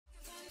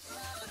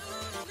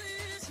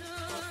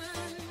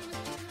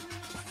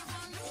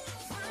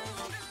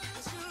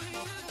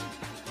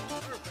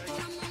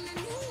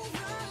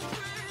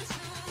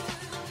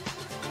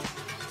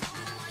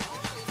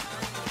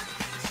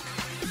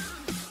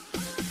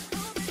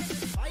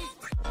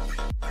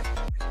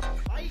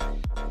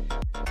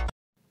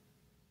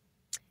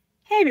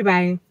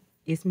everybody,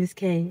 it's Miss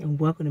K and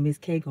welcome to Miss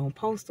K Going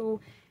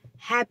Postal.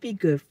 Happy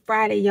Good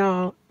Friday,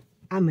 y'all.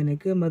 I'm in a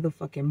good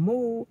motherfucking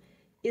mood.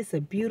 It's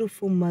a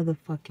beautiful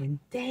motherfucking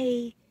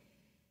day.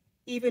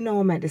 Even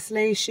though I'm at the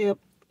slave ship,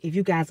 if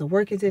you guys are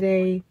working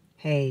today,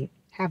 hey,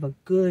 have a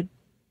good,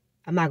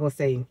 I'm not gonna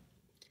say,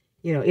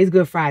 it's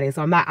Good Friday,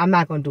 so I'm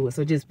not gonna do it.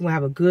 So just we'll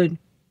have a good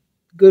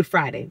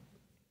Friday.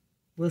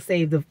 We'll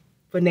save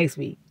for next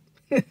week.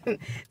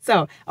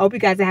 So I hope you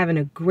guys are having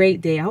a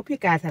great day. I hope you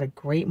guys had a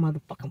great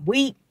motherfucking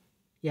week.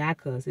 Yeah,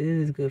 cuz it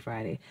is Good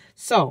Friday.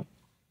 So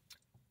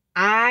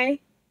I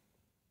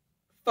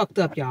fucked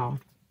up, y'all.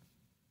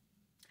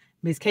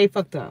 Miss K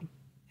fucked up.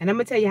 And I'm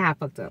gonna tell you how I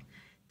fucked up.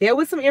 There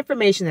was some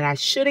information that I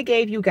should have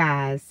gave you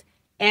guys,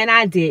 and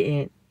I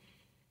didn't.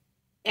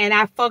 And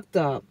I fucked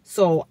up.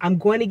 So I'm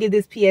going to give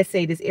this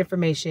PSA, this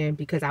information,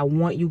 because I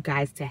want you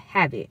guys to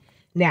have it.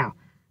 Now,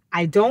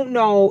 I don't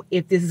know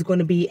if this is going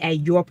to be at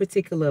your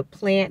particular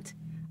plant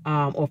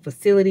or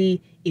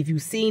facility. If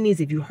you've seen these,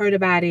 if you heard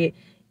about it,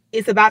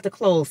 it's about to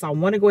close. So I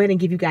want to go ahead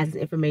and give you guys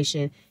this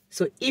information.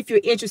 So if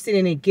you're interested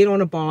in it, get on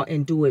the ball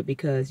and do it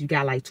because you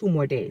got like 2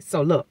 more days.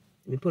 So look,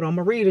 let me put on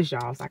my readers,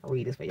 y'all, so I can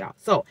read this for y'all.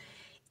 So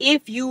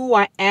if you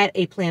are at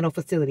a plant or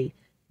facility,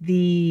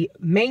 the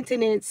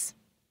maintenance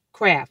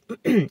craft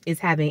is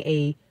having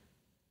a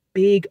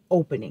big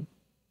opening.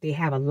 They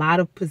have a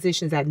lot of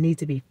positions that need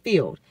to be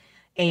filled.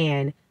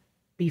 And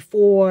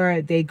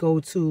before they go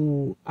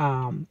to,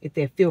 if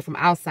they're filled from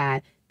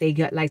outside, they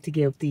like to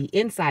give the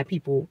inside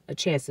people a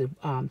chance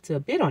to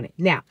bid on it.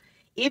 Now,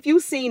 if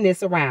you've seen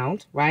this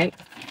around, right,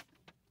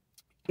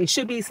 it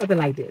should be something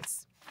like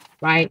this,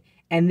 right?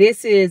 And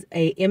this is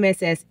a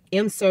MSS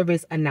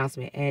M-Service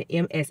announcement. And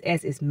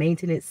MSS is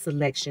Maintenance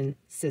Selection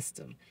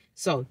System.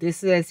 So this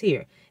says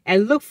here.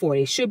 And look for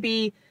it. It should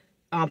be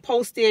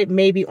posted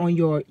maybe on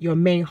your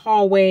main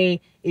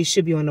hallway. It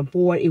should be on the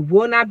board. It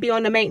will not be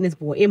on the maintenance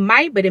board. It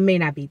might, but it may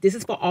not be. This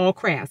is for all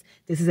crafts.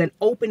 This is an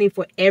opening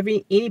for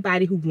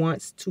anybody who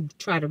wants to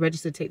try to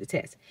register to take the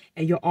test.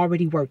 And you're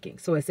already working.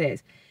 So it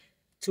says,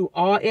 to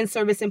all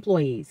in-service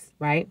employees,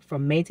 right,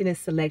 from Maintenance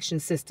Selection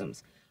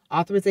Systems,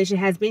 authorization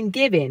has been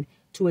given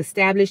to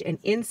establish an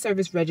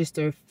in-service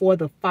register for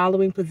the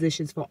following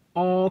positions for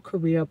all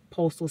career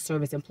postal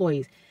service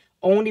employees,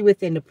 only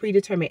within the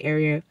predetermined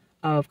area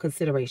of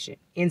consideration,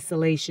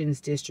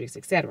 installations, districts,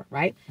 etc.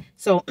 Right?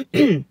 So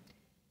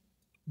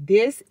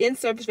this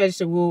in-service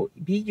register will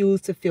be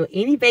used to fill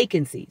any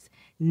vacancies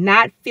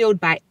not filled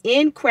by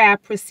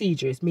in-craft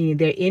procedures, meaning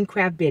they're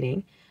in-craft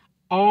bidding.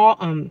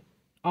 All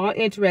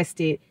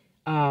interested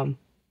can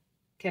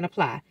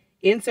apply.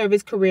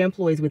 In-service career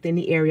employees within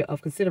the area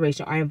of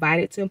consideration are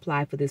invited to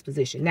apply for this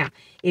position. Now,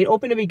 it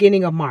opened the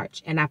beginning of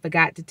March, and I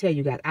forgot to tell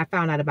you guys. I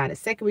found out about it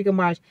second week of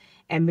March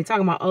and been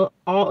talking about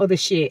all other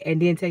shit and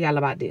didn't tell y'all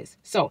about this.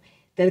 So,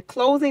 the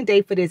closing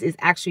date for this is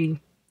actually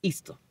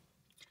Easter.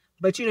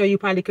 But, you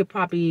probably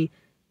could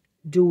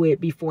do it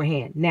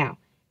beforehand. Now,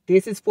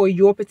 this is for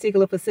your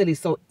particular facility.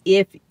 So,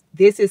 if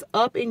this is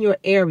up in your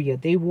area,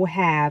 they will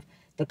have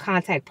the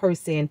contact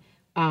person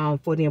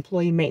for the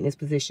employee maintenance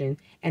position.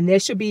 And there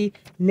should be,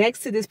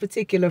 next to this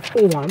particular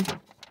form,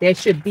 there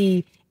should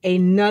be a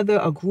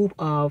group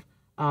of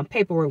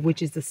paperwork,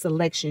 which is the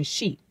selection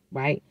sheet,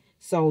 right?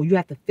 So you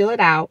have to fill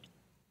it out,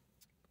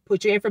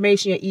 put your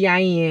information, your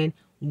EIN,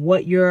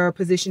 what your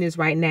position is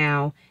right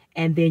now,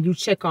 and then you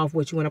check off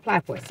what you want to apply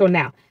for. So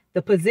now,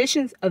 the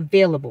positions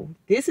available,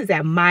 this is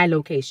at my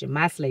location,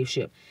 my slave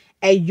ship.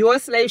 At your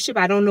slave ship,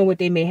 I don't know what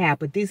they may have,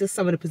 but these are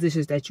some of the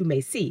positions that you may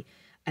see.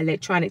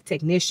 Electronic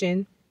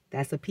technician,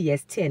 that's a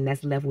PS10,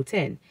 that's level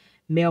 10.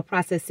 Mail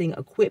processing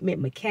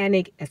equipment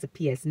mechanic, that's a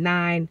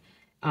PS9.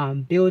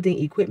 Building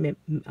equipment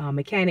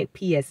mechanic,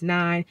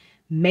 PS9.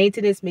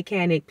 Maintenance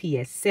mechanic,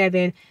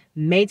 PS7.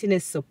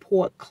 Maintenance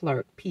support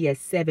clerk,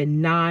 PS7,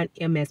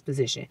 non-MS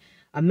position.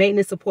 A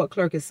maintenance support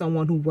clerk is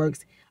someone who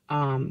works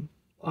in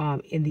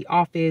the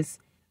office,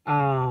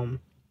 and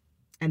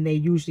they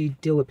usually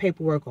deal with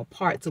paperwork or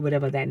parts or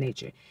whatever of that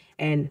nature.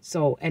 And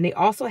they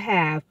also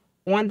have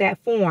on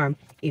that form,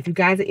 if you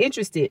guys are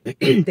interested,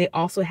 they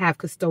also have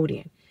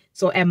custodian.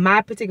 So at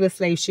my particular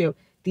slave ship,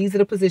 these are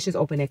the positions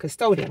open at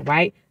custodian,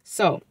 right?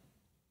 So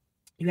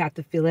you have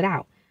to fill it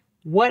out.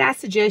 What I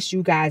suggest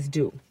you guys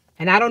do,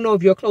 and I don't know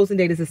if your closing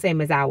date is the same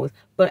as ours,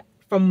 but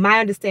from my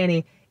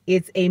understanding,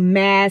 it's a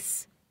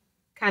mass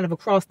kind of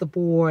across the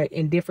board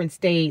in different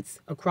states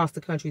across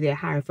the country. They're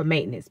hiring for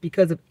maintenance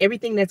because of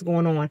everything that's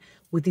going on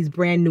with these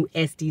brand new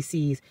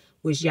SDCs,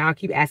 which y'all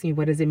keep asking me,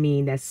 what does it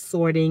mean? That's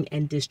sorting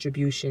and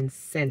distribution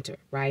center,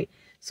 right?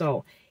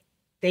 So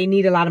they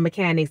need a lot of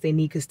mechanics, they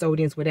need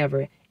custodians,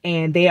 whatever,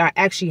 and they are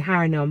actually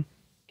hiring them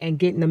and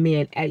getting them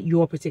in at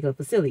your particular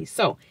facility.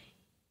 So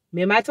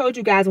remember I told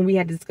you guys when we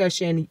had a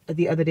discussion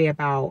the other day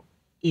about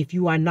if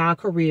you are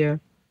non-career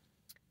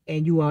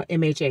and you are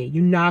MHA,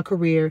 you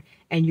non-career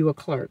and you a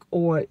clerk,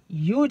 or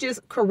you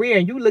just career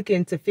and you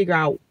looking to figure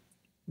out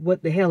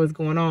what the hell is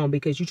going on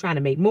because you're trying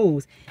to make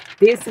moves,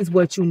 this is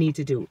what you need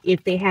to do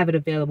if they have it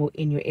available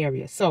in your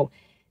area. So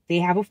they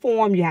have a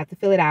form, you have to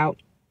fill it out.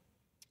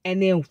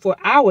 And then for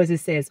ours, it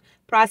says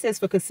Process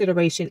for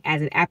consideration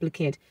as an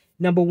applicant.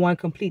 Number 1,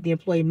 complete the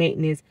employee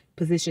maintenance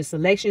position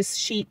selection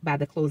sheet by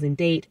the closing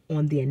date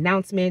on the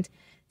announcement.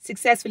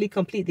 Successfully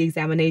complete the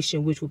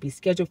examination, which will be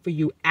scheduled for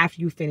you after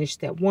you finish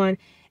step 1.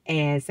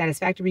 And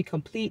satisfactory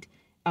complete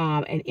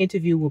an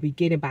interview will be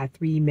given by a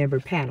 3-member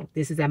panel.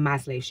 This is at my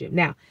slave ship.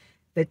 Now,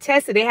 the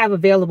test that they have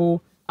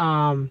available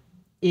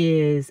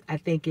is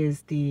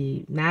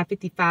the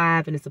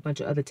 955, and it's a bunch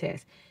of other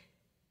tests.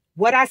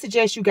 What I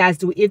suggest you guys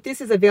do, if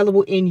this is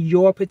available in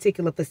your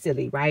particular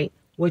facility, right,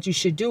 what you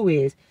should do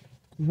is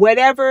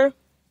whatever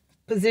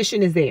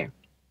position is there,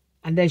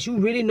 unless you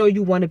really know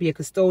you want to be a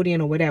custodian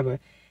or whatever,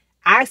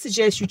 I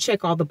suggest you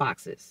check all the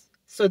boxes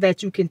so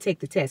that you can take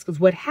the test. Because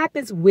what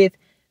happens with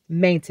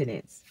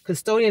maintenance,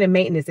 custodian and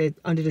maintenance are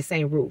under the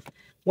same roof.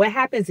 What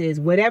happens is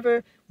when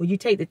you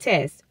take the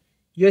test,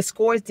 your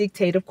scores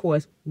dictate, of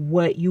course,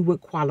 what you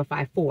would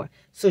qualify for.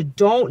 So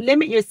don't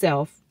limit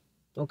yourself.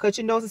 Don't cut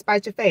your nose and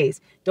spite your face.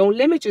 Don't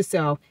limit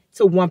yourself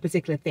to one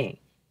particular thing.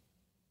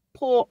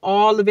 Pull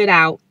all of it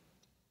out.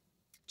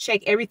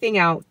 Check everything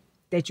out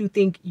that you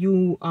think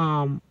you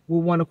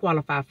will want to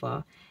qualify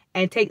for.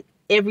 And take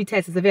every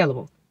test that's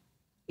available.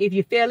 If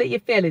you fail it, you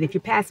fail it. If you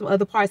pass some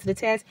other parts of the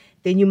test,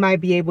 then you might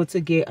be able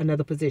to get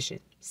another position.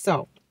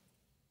 So,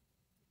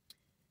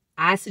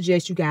 I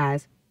suggest you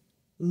guys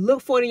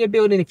look for it in your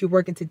building if you're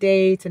working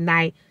today,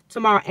 tonight,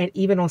 tomorrow, and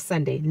even on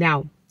Sunday.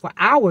 Now, for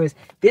ours,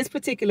 this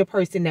particular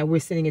person that we're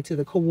sending it to,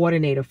 the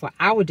coordinator for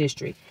our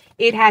district,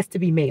 it has to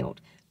be mailed.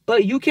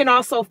 But you can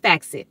also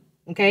fax it,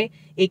 okay?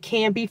 It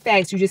can be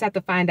faxed. You just have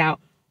to find out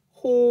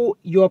who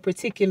your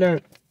particular,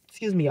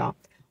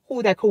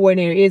 who that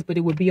coordinator is, but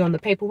it would be on the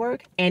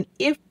paperwork. And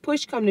if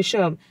push come to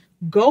shove,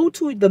 go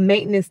to the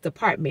maintenance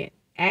department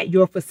at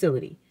your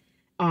facility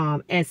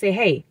and say,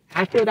 hey,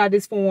 I filled out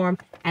this form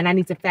and I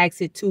need to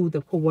fax it to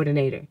the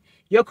coordinator.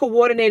 Your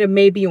coordinator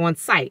may be on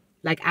site,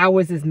 like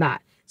ours is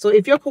not. So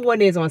if your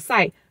coordinator is on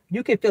site,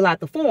 you can fill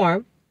out the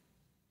form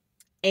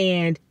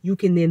and you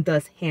can then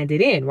thus hand it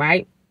in,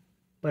 right?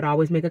 But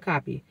always make a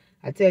copy.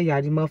 I tell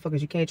y'all, these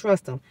motherfuckers, you can't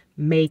trust them.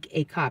 Make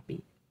a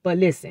copy. But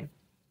listen,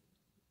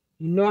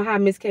 you know how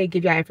Miss K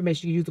give y'all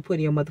information you use to put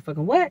in your motherfucking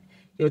what?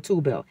 Your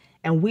tool belt.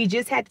 And we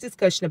just had a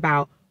discussion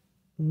about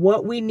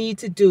what we need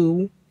to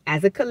do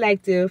as a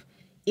collective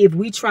if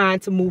we trying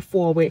to move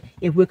forward,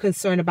 if we're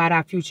concerned about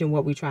our future and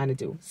what we're trying to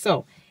do.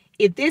 So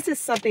if this is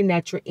something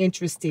that you're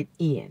interested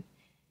in,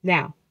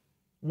 now,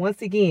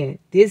 once again,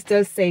 this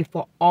does say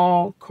for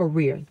all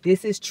career.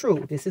 This is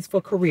true. This is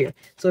for career.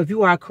 So if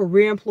you are a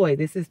career employee,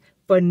 this is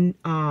for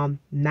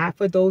not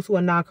for those who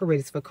are non-career.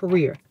 It's for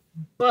career.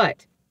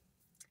 But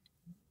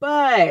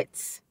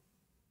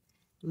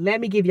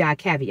let me give y'all a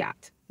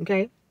caveat,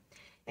 okay?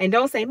 And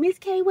don't say, Miss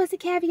K, what's the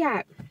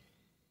caveat?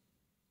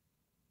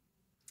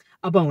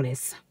 A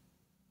bonus.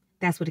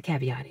 That's what a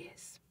caveat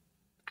is.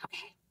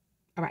 Okay.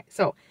 All right.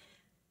 So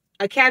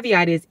a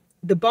caveat is,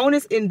 the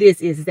bonus in this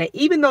is that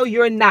even though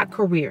you're not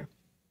career,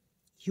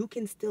 you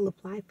can still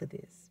apply for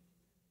this.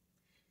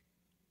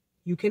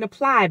 You can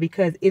apply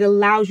because it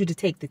allows you to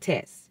take the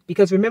test.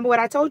 Because remember what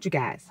I told you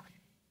guys.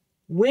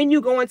 When you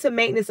go into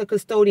maintenance or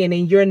custodian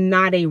and you're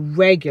not a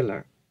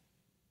regular,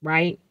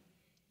 right?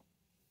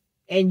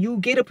 And you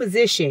get a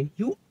position,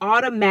 you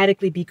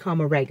automatically become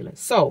a regular.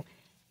 So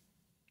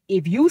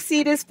if you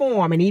see this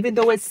form, and even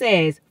though it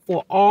says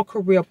for all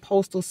career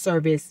postal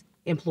service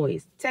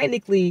employees,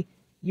 technically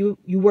you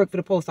work for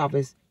the post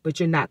office, but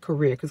you're not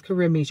career, because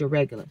career means you're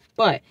regular.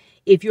 But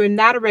if you're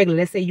not a regular,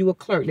 let's say you're a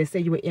clerk, let's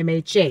say you're an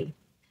MHA,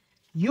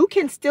 you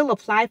can still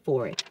apply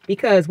for it.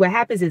 Because what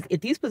happens is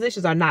if these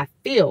positions are not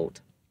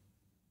filled,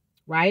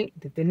 right?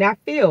 If they're not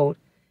filled,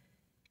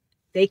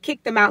 they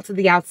kick them out to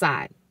the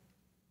outside.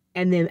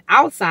 And then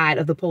outside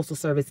of the Postal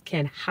Service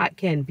can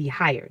be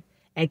hired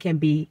and can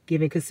be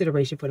given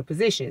consideration for the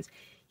positions.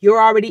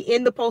 You're already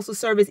in the Postal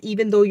Service,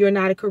 even though you're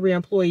not a career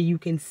employee, you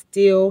can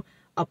still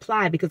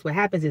apply, because what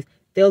happens is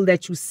they'll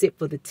let you sit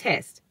for the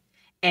test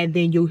and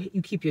then you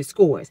keep your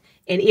scores.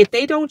 And if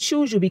they don't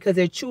choose you because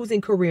they're choosing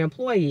career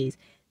employees,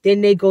 then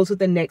they go to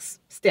the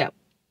next step.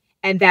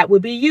 And that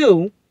would be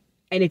you.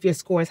 And if your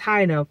score is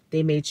high enough,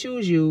 they may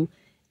choose you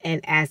and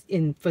ask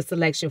in for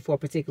selection for a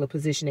particular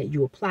position that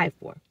you apply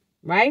for.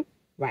 Right?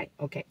 Right.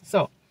 Okay.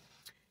 So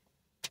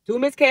do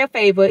Ms. K a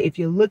favor. If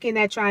you're looking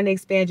at trying to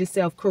expand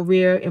yourself,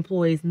 career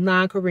employees,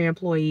 non-career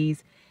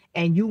employees,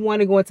 and you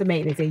want to go into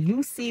maintenance and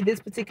you see this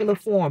particular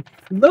form,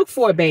 look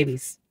for it,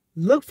 babies.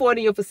 Look for it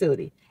in your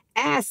facility.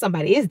 Ask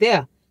somebody. It's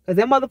there. Because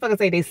them motherfuckers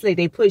say they slick.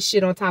 They put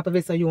shit on top of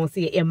it so you won't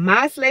see it. In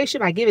my slave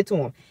ship, I give it to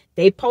them.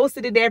 They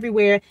posted it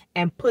everywhere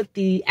and put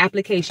the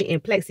application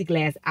in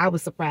plexiglass. I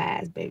was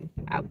surprised, baby.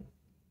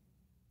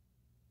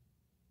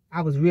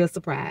 I was real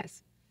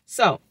surprised.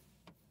 So,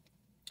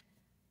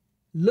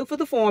 look for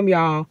the form,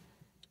 y'all.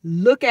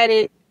 Look at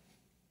it.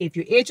 If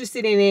you're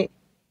interested in it,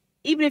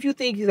 even if you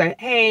think you're like,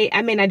 hey,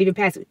 I may not even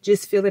pass it,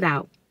 just fill it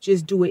out.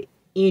 Just do it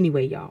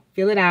anyway, y'all.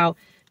 Fill it out.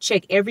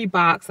 Check every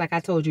box, like I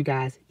told you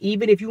guys.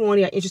 Even if you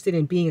only are interested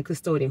in being a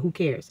custodian, who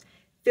cares?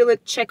 Fill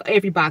it, check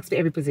every box for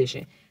every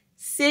position.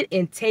 Sit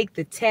and take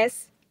the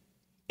test,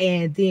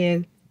 and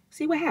then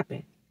See what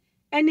happens.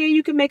 And then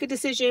you can make a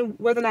decision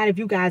whether or not if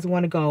you guys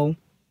want to go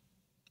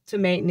to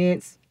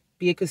maintenance,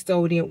 be a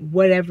custodian,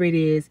 whatever it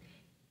is,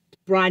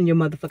 broaden your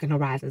motherfucking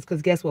horizons.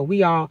 Because guess what?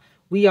 We all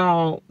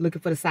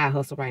looking for the side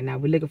hustle right now.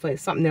 We're looking for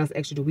something else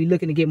extra to do. We're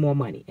looking to get more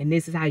money. And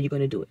this is how you're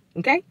going to do it.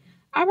 Okay?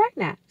 All right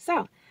now.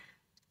 So,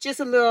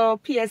 just a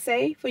little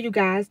PSA for you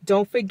guys.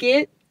 Don't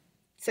forget,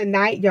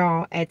 tonight,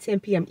 y'all, at 10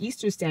 p.m.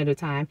 Eastern Standard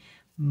Time,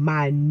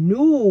 my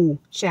new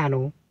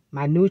channel,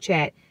 my new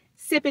chat,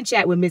 Sip and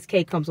Chat with Miss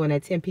K comes on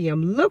at 10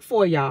 p.m. Look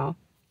for y'all.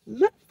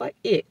 Look for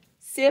it.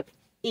 Sip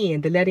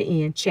in, the letter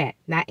N, chat,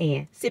 not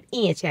and. Sip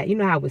in chat. You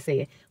know how I would say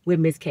it with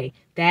Miss K.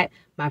 That,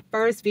 my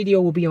first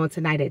video will be on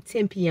tonight at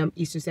 10 p.m.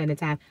 Eastern Standard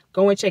Time.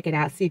 Go and check it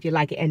out. See if you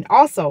like it. And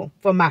also,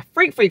 for my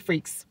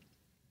freaks,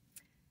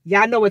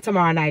 y'all know what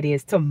tomorrow night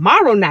is.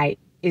 Tomorrow night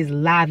is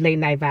live late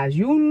night vibes.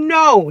 You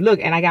know, look,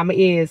 and I got my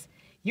ears.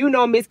 You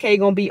know Miss K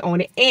gonna be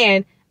on it.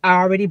 And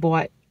I already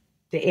bought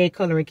the egg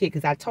coloring kit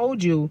because I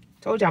told y'all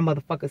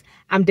motherfuckers,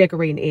 I'm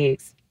decorating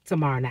eggs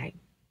tomorrow night.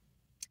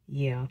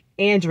 Yeah.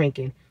 And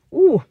drinking.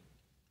 Ooh.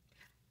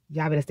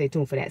 Y'all better stay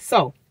tuned for that.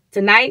 So,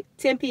 tonight,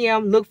 10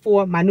 p.m., look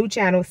for my new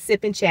channel,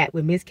 Sip and Chat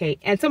with Miss K.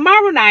 And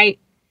tomorrow night,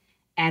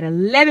 at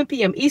 11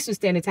 p.m. Eastern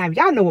Standard Time,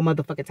 y'all know what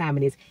motherfucking time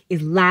it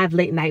is live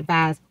late night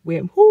vibes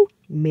with who?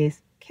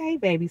 Miss K,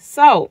 baby.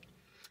 So,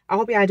 I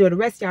hope y'all enjoy the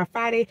rest of y'all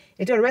Friday.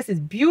 Enjoy the rest of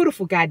this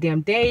beautiful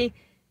goddamn day.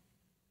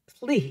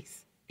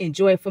 Please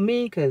enjoy it for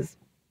me, because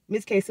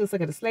Miss K still stuck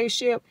at the slave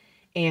ship.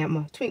 And I'm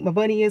going to tweak my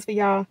bunny ears for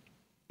y'all.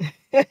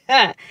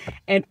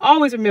 And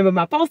always remember,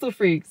 my postal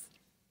freaks,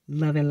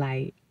 love and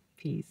light.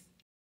 Peace.